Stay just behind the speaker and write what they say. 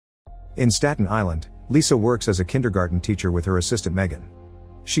In Staten Island, Lisa works as a kindergarten teacher with her assistant Megan.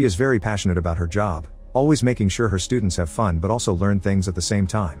 She is very passionate about her job, always making sure her students have fun but also learn things at the same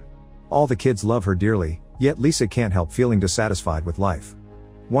time. All the kids love her dearly, yet Lisa can't help feeling dissatisfied with life.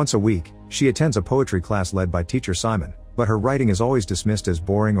 Once a week, she attends a poetry class led by teacher Simon, but her writing is always dismissed as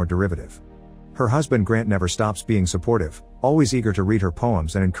boring or derivative. Her husband Grant never stops being supportive, always eager to read her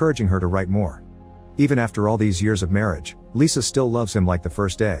poems and encouraging her to write more. Even after all these years of marriage, Lisa still loves him like the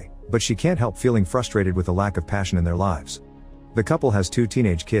first day, but she can't help feeling frustrated with the lack of passion in their lives. The couple has 2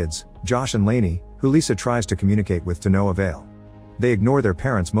 teenage kids, Josh and Lainey, who Lisa tries to communicate with to no avail. They ignore their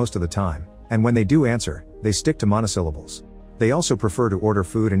parents most of the time, and when they do answer, they stick to monosyllables. They also prefer to order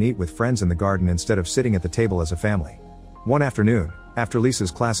food and eat with friends in the garden instead of sitting at the table as a family. One afternoon, after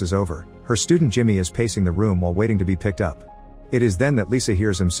Lisa's class is over, her student Jimmy is pacing the room while waiting to be picked up. It is then that Lisa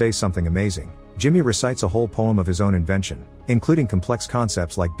hears him say something amazing. Jimmy recites a whole poem of his own invention, including complex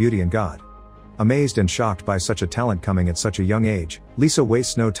concepts like beauty and God. Amazed and shocked by such a talent coming at such a young age, Lisa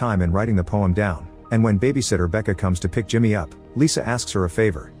wastes no time in writing the poem down, and when babysitter Becca comes to pick Jimmy up, Lisa asks her a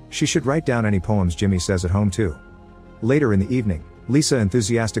favor. She should write down any poems Jimmy says at home too. Later in the evening, Lisa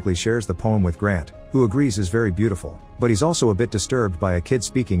enthusiastically shares the poem with Grant, who agrees is very beautiful, but he's also a bit disturbed by a kid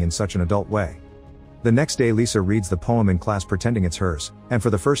speaking in such an adult way. The next day Lisa reads the poem in class pretending it's hers, and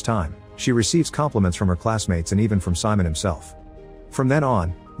for the first time, she receives compliments from her classmates and even from Simon himself. From then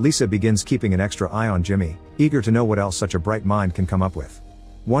on, Lisa begins keeping an extra eye on Jimmy, eager to know what else such a bright mind can come up with.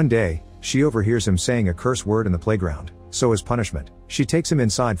 One day, she overhears him saying a curse word in the playground, so as punishment, she takes him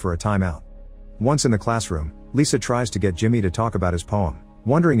inside for a timeout. Once in the classroom, Lisa tries to get Jimmy to talk about his poem,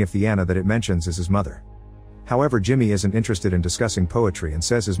 wondering if the Anna that it mentions is his mother. However, Jimmy isn't interested in discussing poetry and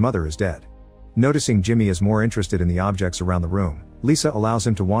says his mother is dead. Noticing Jimmy is more interested in the objects around the room, Lisa allows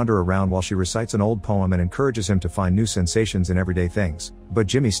him to wander around while she recites an old poem and encourages him to find new sensations in everyday things, but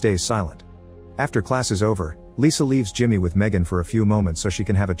Jimmy stays silent. After class is over, Lisa leaves Jimmy with Megan for a few moments so she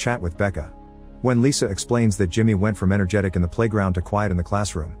can have a chat with Becca. When Lisa explains that Jimmy went from energetic in the playground to quiet in the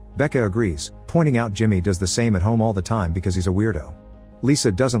classroom, Becca agrees, pointing out Jimmy does the same at home all the time because he's a weirdo.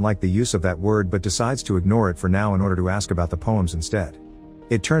 Lisa doesn't like the use of that word but decides to ignore it for now in order to ask about the poems instead.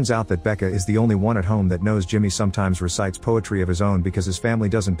 It turns out that Becca is the only one at home that knows Jimmy sometimes recites poetry of his own because his family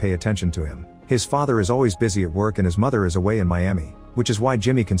doesn't pay attention to him. His father is always busy at work and his mother is away in Miami, which is why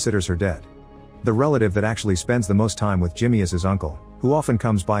Jimmy considers her dead. The relative that actually spends the most time with Jimmy is his uncle, who often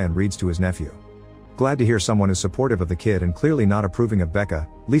comes by and reads to his nephew. Glad to hear someone is supportive of the kid and clearly not approving of Becca,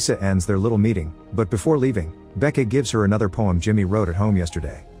 Lisa ends their little meeting, but before leaving, Becca gives her another poem Jimmy wrote at home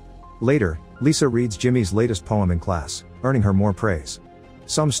yesterday. Later, Lisa reads Jimmy's latest poem in class, earning her more praise.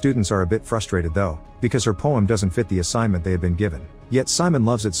 Some students are a bit frustrated though, because her poem doesn't fit the assignment they had been given, yet Simon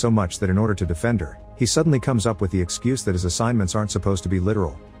loves it so much that in order to defend her, he suddenly comes up with the excuse that his assignments aren't supposed to be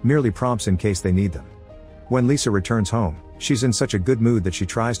literal, merely prompts in case they need them. When Lisa returns home, she's in such a good mood that she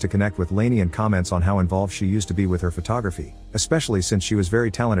tries to connect with Lainey and comments on how involved she used to be with her photography, especially since she was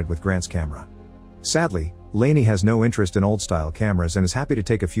very talented with Grant's camera. Sadly, Lainey has no interest in old-style cameras and is happy to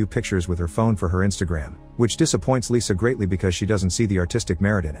take a few pictures with her phone for her Instagram, which disappoints Lisa greatly because she doesn't see the artistic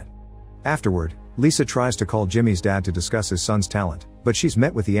merit in it. Afterward, Lisa tries to call Jimmy's dad to discuss his son's talent, but she's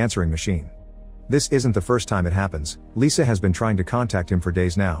met with the answering machine. This isn't the first time it happens. Lisa has been trying to contact him for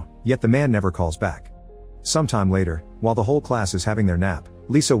days now, yet the man never calls back. Sometime later, while the whole class is having their nap,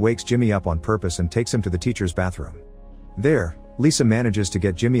 Lisa wakes Jimmy up on purpose and takes him to the teacher's bathroom. There, Lisa manages to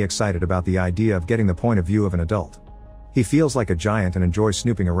get Jimmy excited about the idea of getting the point of view of an adult. He feels like a giant and enjoys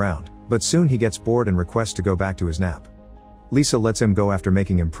snooping around, but soon he gets bored and requests to go back to his nap. Lisa lets him go after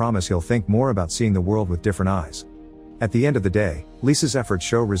making him promise he'll think more about seeing the world with different eyes. At the end of the day, Lisa's efforts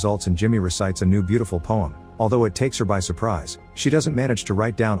show results and Jimmy recites a new beautiful poem. Although it takes her by surprise, she doesn't manage to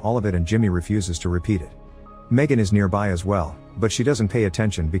write down all of it and Jimmy refuses to repeat it. Megan is nearby as well, but she doesn't pay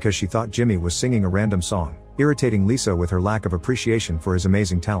attention because she thought Jimmy was singing a random song, irritating Lisa with her lack of appreciation for his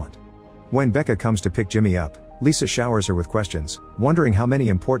amazing talent. When Becca comes to pick Jimmy up, Lisa showers her with questions, wondering how many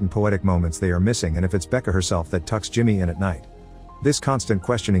important poetic moments they are missing and if it's Becca herself that tucks Jimmy in at night. This constant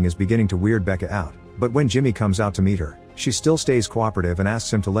questioning is beginning to weird Becca out, but when Jimmy comes out to meet her, she still stays cooperative and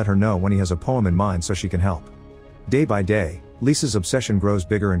asks him to let her know when he has a poem in mind so she can help. Day by day, Lisa's obsession grows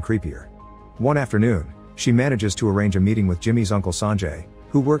bigger and creepier. One afternoon, she manages to arrange a meeting with Jimmy's uncle Sanjay,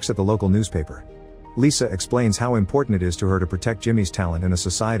 who works at the local newspaper. Lisa explains how important it is to her to protect Jimmy's talent in a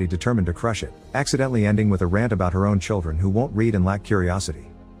society determined to crush it, accidentally ending with a rant about her own children who won't read and lack curiosity.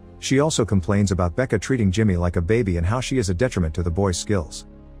 She also complains about Becca treating Jimmy like a baby and how she is a detriment to the boy's skills.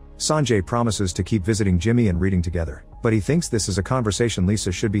 Sanjay promises to keep visiting Jimmy and reading together, but he thinks this is a conversation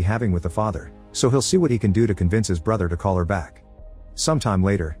Lisa should be having with the father, so he'll see what he can do to convince his brother to call her back. Sometime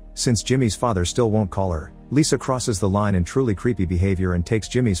later, Since Jimmy's father still won't call her, Lisa crosses the line in truly creepy behavior and takes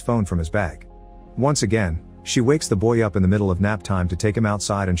Jimmy's phone from his bag. Once again, she wakes the boy up in the middle of nap time to take him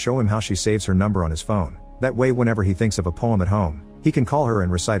outside and show him how she saves her number on his phone. That way whenever he thinks of a poem at home, he can call her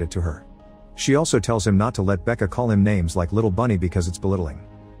and recite it to her. She also tells him not to let Becca call him names like Little Bunny because it's belittling.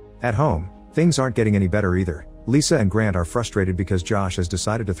 At home, things aren't getting any better either. Lisa and Grant are frustrated because Josh has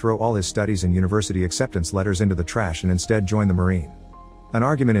decided to throw all his studies and university acceptance letters into the trash and instead join the Marine. An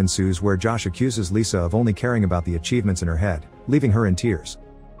argument ensues where Josh accuses Lisa of only caring about the achievements in her head, leaving her in tears.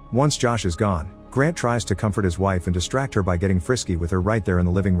 Once Josh is gone, Grant tries to comfort his wife and distract her by getting frisky with her right there in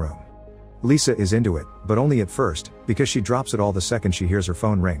the living room. Lisa is into it, but only at first, because she drops it all the second she hears her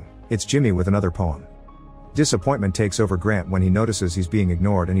phone ring. It's Jimmy with another poem. Disappointment takes over Grant when he notices he's being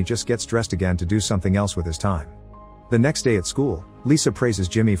ignored and he just gets dressed again to do something else with his time. The next day at school, Lisa praises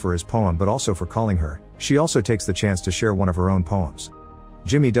Jimmy for his poem but also for calling her. She also takes the chance to share one of her own poems.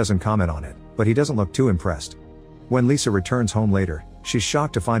 Jimmy doesn't comment on it, but he doesn't look too impressed. When Lisa returns home later, she's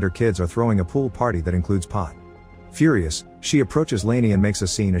shocked to find her kids are throwing a pool party that includes pot. Furious, she approaches Lainey and makes a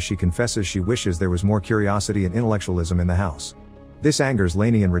scene as she confesses she wishes there was more curiosity and intellectualism in the house. This angers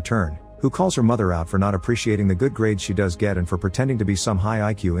Lainey in return, who calls her mother out for not appreciating the good grades she does get and for pretending to be some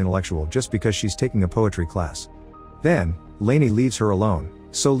high IQ intellectual just because she's taking a poetry class. Then, Lainey leaves her alone,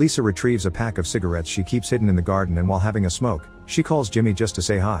 so Lisa retrieves a pack of cigarettes she keeps hidden in the garden and while having a smoke, she calls Jimmy just to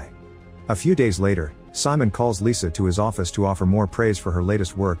say hi. A few days later, Simon calls Lisa to his office to offer more praise for her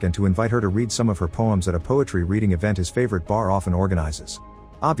latest work and to invite her to read some of her poems at a poetry reading event his favorite bar often organizes.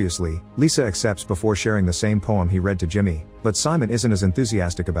 Obviously, Lisa accepts before sharing the same poem he read to Jimmy, but Simon isn't as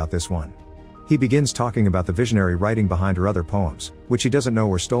enthusiastic about this one. He begins talking about the visionary writing behind her other poems, which he doesn't know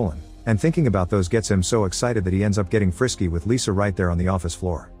were stolen, and thinking about those gets him so excited that he ends up getting frisky with Lisa right there on the office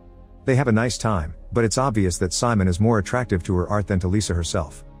floor. They have a nice time, but it's obvious that Simon is more attractive to her art than to Lisa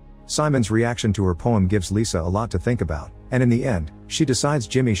herself. Simon's reaction to her poem gives Lisa a lot to think about, and in the end, she decides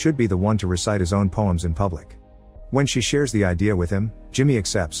Jimmy should be the one to recite his own poems in public. When she shares the idea with him, Jimmy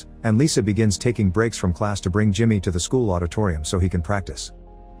accepts, and Lisa begins taking breaks from class to bring Jimmy to the school auditorium so he can practice.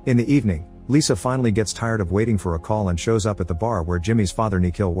 In the evening, Lisa finally gets tired of waiting for a call and shows up at the bar where Jimmy's father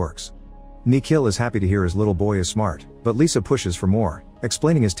Nikhil works. Nikhil is happy to hear his little boy is smart, but Lisa pushes for more,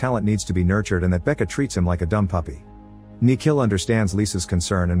 explaining his talent needs to be nurtured and that Becca treats him like a dumb puppy. Nikhil understands Lisa's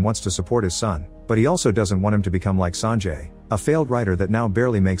concern and wants to support his son, but he also doesn't want him to become like Sanjay, a failed writer that now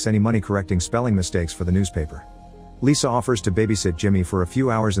barely makes any money correcting spelling mistakes for the newspaper. Lisa offers to babysit Jimmy for a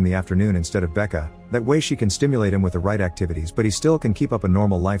few hours in the afternoon instead of Becca, that way she can stimulate him with the right activities but he still can keep up a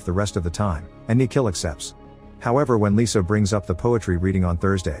normal life the rest of the time, and Nikhil accepts. However, when Lisa brings up the poetry reading on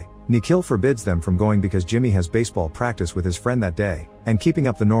Thursday, Nikhil forbids them from going because Jimmy has baseball practice with his friend that day, and keeping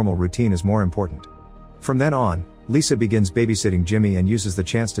up the normal routine is more important. From then on, Lisa begins babysitting Jimmy and uses the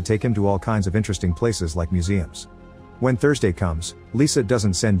chance to take him to all kinds of interesting places like museums. When Thursday comes, Lisa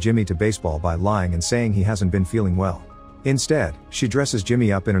doesn't send Jimmy to baseball by lying and saying he hasn't been feeling well. Instead, she dresses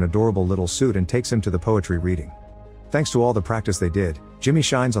Jimmy up in an adorable little suit and takes him to the poetry reading. Thanks to all the practice they did, Jimmy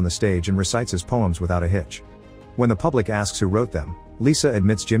shines on the stage and recites his poems without a hitch. When the public asks who wrote them, Lisa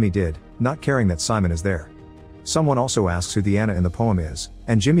admits Jimmy did, not caring that Simon is there. Someone also asks who the Anna in the poem is,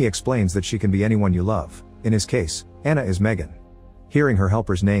 and Jimmy explains that she can be anyone you love. In his case, Anna is Megan. Hearing her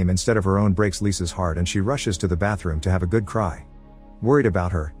helper's name instead of her own breaks Lisa's heart and she rushes to the bathroom to have a good cry. Worried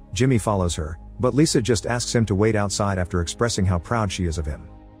about her, Jimmy follows her, but Lisa just asks him to wait outside after expressing how proud she is of him.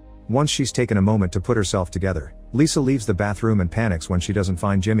 Once she's taken a moment to put herself together, Lisa leaves the bathroom and panics when she doesn't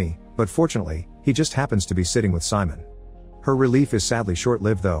find Jimmy, but fortunately, he just happens to be sitting with Simon. Her relief is sadly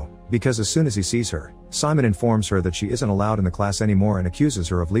short-lived though, because as soon as he sees her, Simon informs her that she isn't allowed in the class anymore and accuses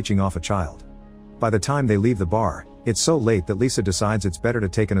her of leeching off a child. By the time they leave the bar, it's so late that Lisa decides it's better to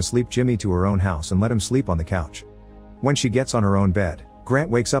take an asleep Jimmy to her own house and let him sleep on the couch. When she gets on her own bed, Grant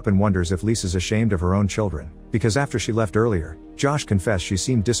wakes up and wonders if Lisa's ashamed of her own children, because after she left earlier, Josh confessed she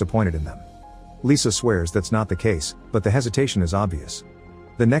seemed disappointed in them. Lisa swears that's not the case, but the hesitation is obvious.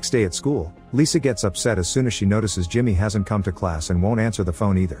 The next day at school, Lisa gets upset as soon as she notices Jimmy hasn't come to class and won't answer the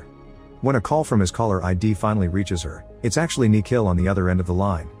phone either. When a call from his caller ID finally reaches her, it's actually Nikhil on the other end of the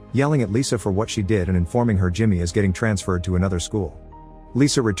line, yelling at Lisa for what she did and informing her Jimmy is getting transferred to another school.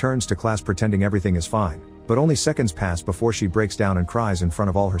 Lisa returns to class pretending everything is fine, but only seconds pass before she breaks down and cries in front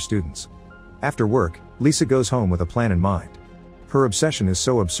of all her students. After work, Lisa goes home with a plan in mind. Her obsession is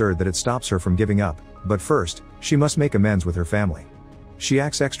so absurd that it stops her from giving up, but first, she must make amends with her family. She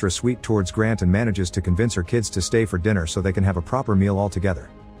acts extra sweet towards Grant and manages to convince her kids to stay for dinner so they can have a proper meal all together.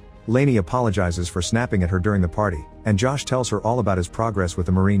 Lainey apologizes for snapping at her during the party, and Josh tells her all about his progress with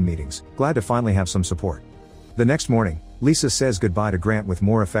the Marine meetings, glad to finally have some support. The next morning, Lisa says goodbye to Grant with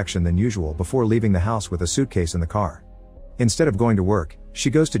more affection than usual before leaving the house with a suitcase in the car. Instead of going to work, she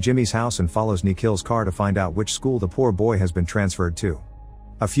goes to Jimmy's house and follows Nikhil's car to find out which school the poor boy has been transferred to.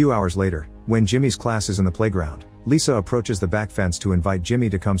 A few hours later, when Jimmy's class is in the playground, Lisa approaches the back fence to invite Jimmy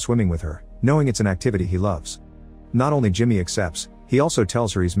to come swimming with her, knowing it's an activity he loves. Not only Jimmy accepts, he also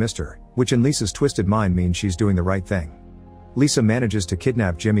tells her he's missed her, which in Lisa's twisted mind means she's doing the right thing. Lisa manages to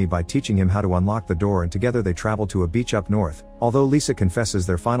kidnap Jimmy by teaching him how to unlock the door, and together they travel to a beach up north, although Lisa confesses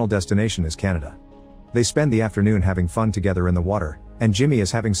their final destination is Canada. They spend the afternoon having fun together in the water, and Jimmy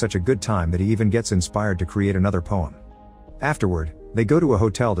is having such a good time that he even gets inspired to create another poem. Afterward, they go to a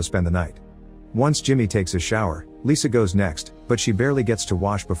hotel to spend the night. Once Jimmy takes his shower, Lisa goes next, but she barely gets to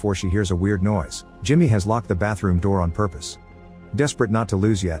wash before she hears a weird noise. Jimmy has locked the bathroom door on purpose. Desperate not to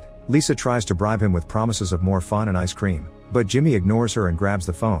lose yet, Lisa tries to bribe him with promises of more fun and ice cream, but Jimmy ignores her and grabs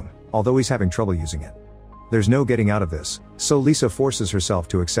the phone, although he's having trouble using it. There's no getting out of this, so Lisa forces herself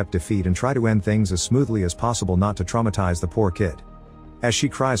to accept defeat and try to end things as smoothly as possible, not to traumatize the poor kid. As she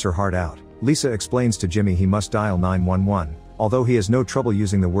cries her heart out, Lisa explains to Jimmy he must dial 911, although he has no trouble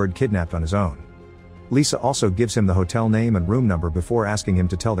using the word kidnapped on his own. Lisa also gives him the hotel name and room number before asking him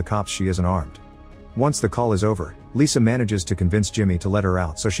to tell the cops she isn't armed. Once the call is over, Lisa manages to convince Jimmy to let her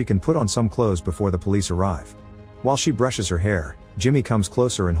out so she can put on some clothes before the police arrive. While she brushes her hair, Jimmy comes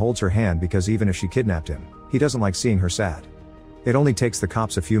closer and holds her hand because even if she kidnapped him, he doesn't like seeing her sad. It only takes the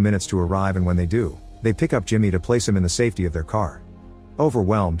cops a few minutes to arrive, and when they do, they pick up Jimmy to place him in the safety of their car.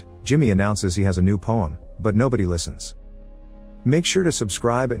 Overwhelmed, Jimmy announces he has a new poem, but nobody listens. Make sure to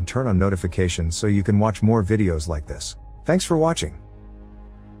subscribe and turn on notifications so you can watch more videos like this. Thanks for watching.